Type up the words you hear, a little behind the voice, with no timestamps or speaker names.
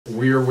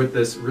We're with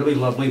this really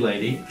lovely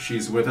lady.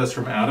 She's with us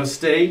from out of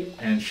state,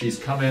 and she's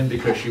come in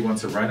because she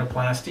wants a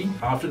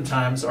rhinoplasty.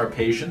 Oftentimes our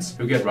patients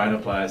who get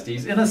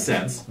rhinoplasties, in a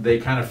sense, they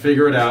kind of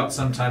figure it out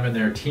sometime in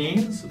their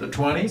teens, the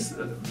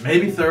 20s,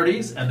 maybe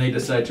 30s, and they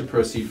decide to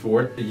proceed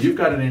forward. You've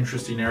got an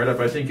interesting narrative.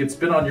 I think it's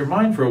been on your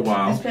mind for a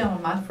while. It's been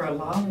on my mind for a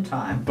long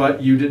time.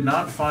 But you did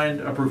not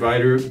find a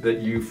provider that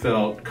you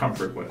felt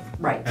comfort with.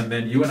 Right. And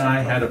then you and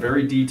I had a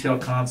very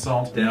detailed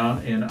consult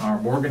down in our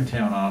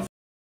Morgantown office.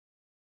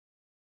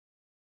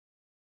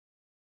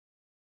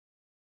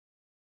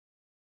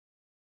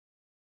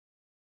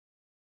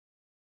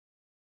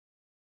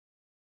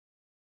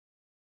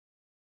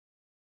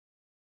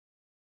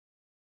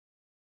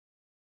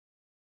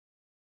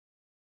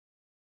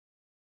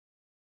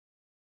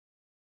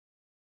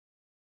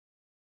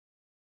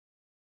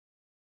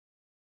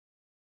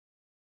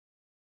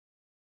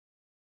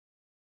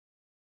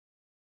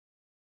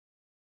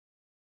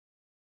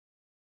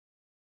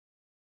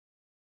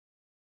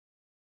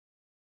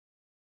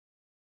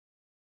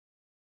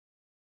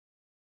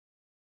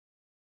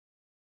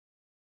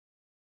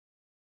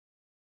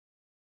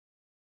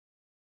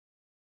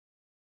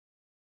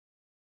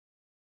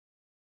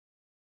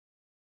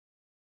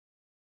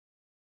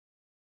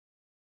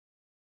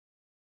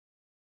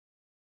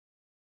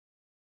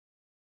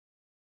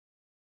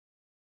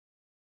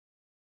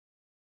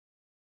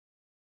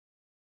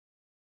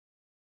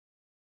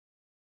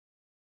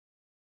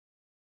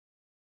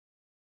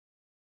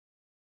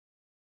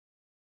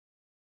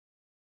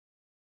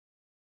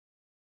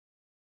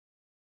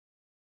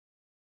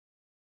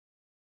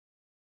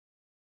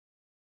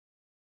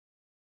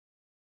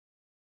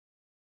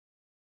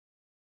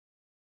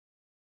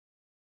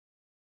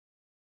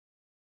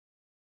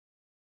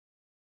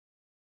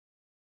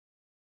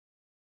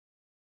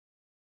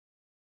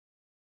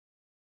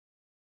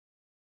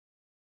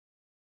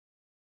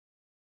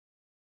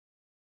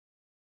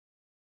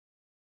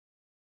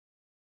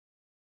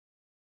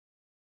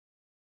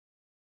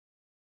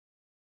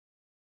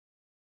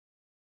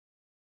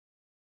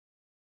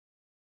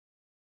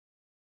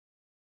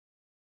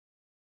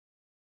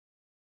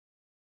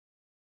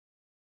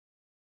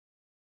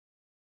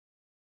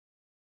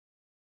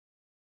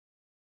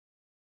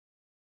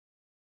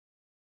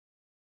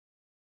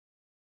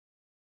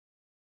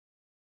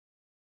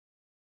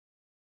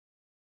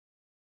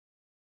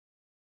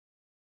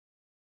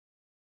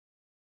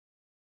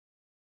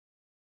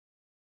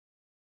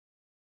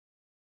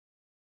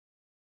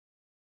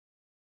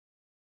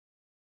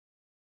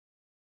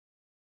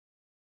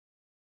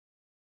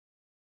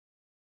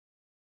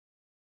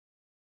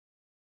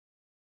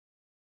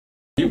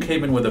 You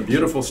came in with a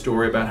beautiful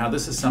story about how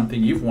this is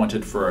something you've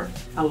wanted for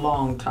a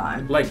long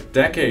time. Like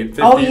decade,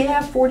 50. Oh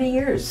yeah, 40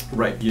 years.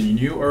 Right. You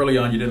knew early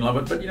on you didn't love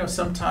it, but you know,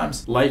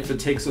 sometimes life, it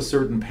takes a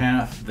certain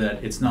path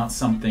that it's not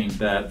something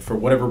that for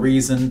whatever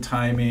reason,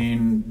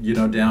 timing, you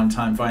know,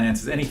 downtime,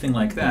 finances, anything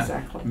like that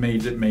Exactly.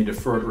 may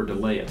defer it or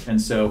delay it.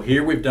 And so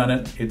here we've done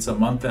it. It's a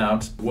month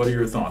out. What are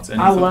your thoughts?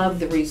 I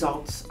love the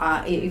results.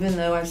 Even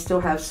though I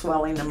still have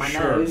swelling in my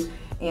Sure. nose,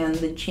 and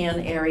the chin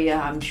area,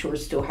 I'm sure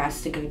still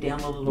has to go down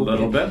a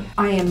little bit.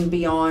 I am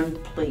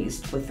beyond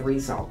pleased with the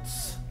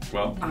results.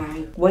 Well,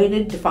 I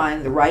waited to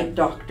find the right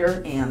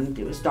doctor, and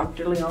it was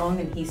Dr. Leong,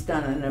 and he's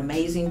done an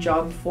amazing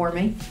job for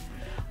me.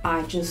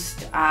 I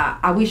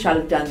wish I'd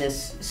have done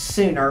this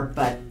sooner,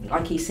 but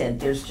like he said,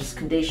 there's just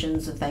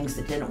conditions and things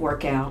that didn't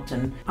work out,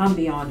 and I'm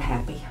beyond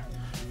happy.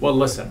 well,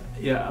 listen,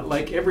 yeah,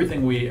 like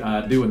everything we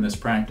do in this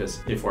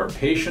practice, if our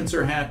patients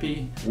are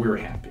happy, we're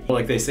happy.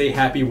 Like they say,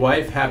 happy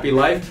wife, happy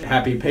life,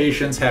 happy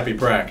patients, happy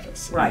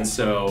practice. Right. And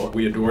so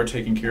we adore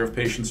taking care of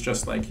patients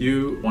just like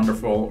you,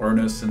 wonderful,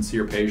 earnest,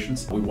 sincere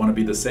patients. We want to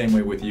be the same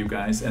way with you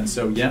guys. And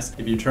so yes,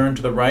 if you turn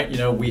to the right, you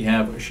know,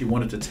 she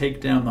wanted to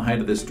take down the height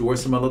of this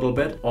dorsum a little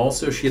bit.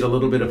 Also, she had a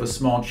little bit of a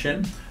small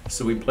chin.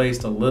 So we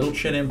placed a little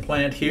chin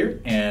implant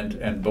here,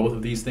 and both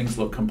of these things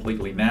look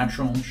completely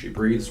natural. She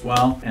breathes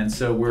well, and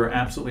so we're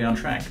absolutely on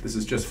track. This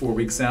is just 4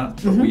 weeks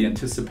out, but we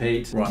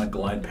anticipate we're on a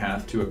glide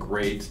path to a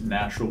great,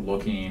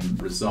 natural-looking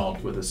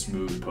result with a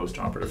smooth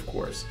post-operative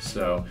course.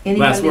 So,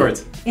 last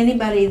words.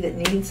 Anybody that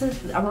needs a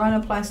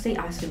rhinoplasty,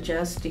 I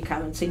suggest you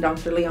come and see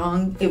Dr.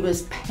 Leong. It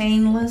was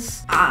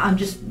painless. I'm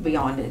just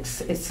beyond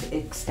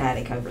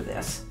ecstatic over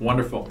this.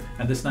 Wonderful.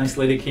 And this nice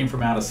lady came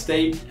from out of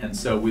state, and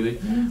so we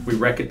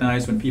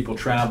recognize when people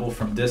travel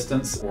from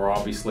distance, we're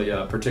obviously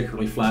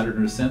particularly flattered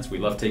in a sense. We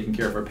love taking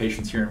care of our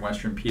patients here in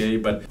Western PA,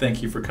 but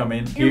thank you for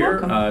coming here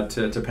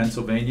to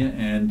Pennsylvania,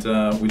 and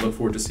we look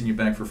forward to seeing you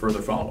back for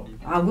further follow-up.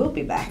 I will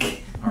be back.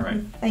 All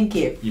right. Thank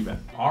you. You bet.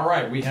 All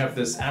right, we have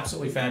this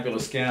absolutely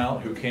fabulous gal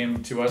who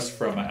came to us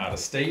from out of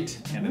state,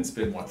 and it's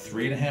been, what,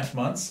 3.5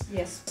 months?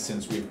 Yes.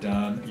 Since we've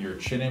done your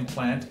chin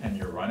implant and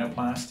your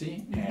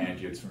rhinoplasty, and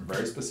you had some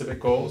very specific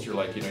goals. You're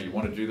like, you know, you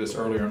want to do this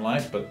earlier in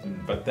life,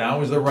 but now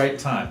was the right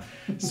time.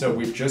 So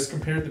we've just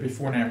compared the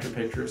before and after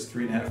pictures,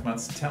 3.5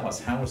 months. Tell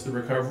us, how was the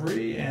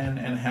recovery, and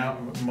how,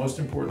 most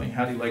importantly,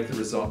 how do you like the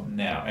result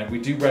now? And we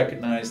do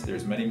recognize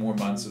there's many more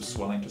months of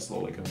swelling to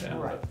slowly come down.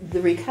 Right.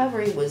 The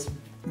recovery was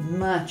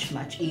much,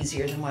 much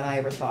easier than what I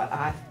ever thought.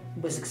 I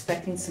was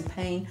expecting some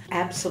pain.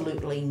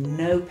 Absolutely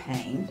no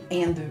pain.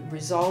 And the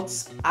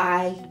results,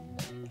 I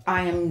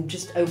am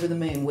just over the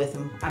moon with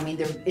them. I mean,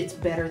 it's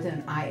better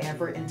than I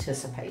ever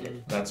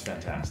anticipated. That's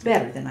fantastic.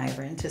 Better than I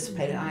ever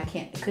anticipated.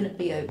 Couldn't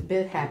be a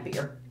bit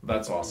happier.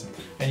 That's awesome.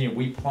 And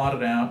we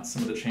plotted out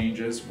some of the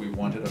changes. We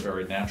wanted a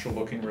very natural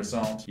looking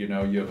result. You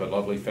have a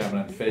lovely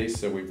feminine face,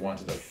 so we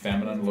wanted a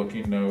feminine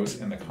looking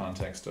nose in the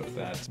context of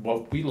that.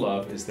 What we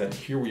love is that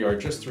here we are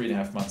just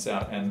 3.5 months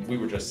out, and we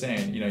were just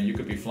saying, you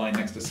could be flying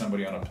next to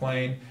somebody on a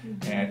plane,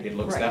 and it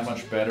looks that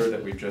much better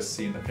that we've just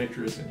seen the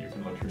pictures, and you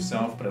can look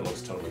yourself, but it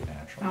looks totally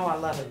natural. Oh, I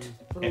love it.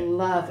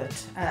 Love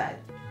it.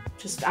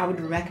 I would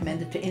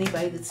recommend it to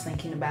anybody that's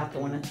thinking about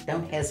doing it.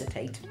 Don't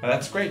hesitate.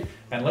 That's great.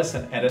 And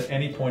listen, at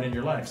any point in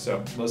your life.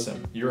 So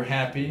listen, you're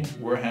happy,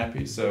 we're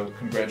happy, so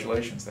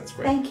congratulations. That's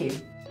great. Thank you.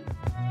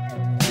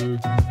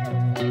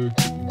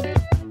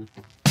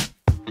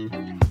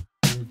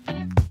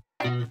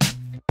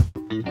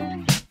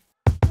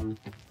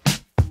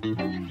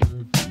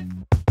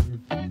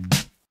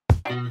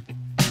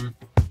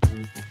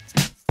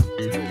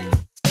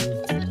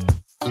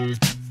 Thank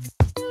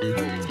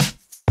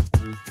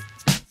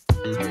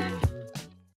you.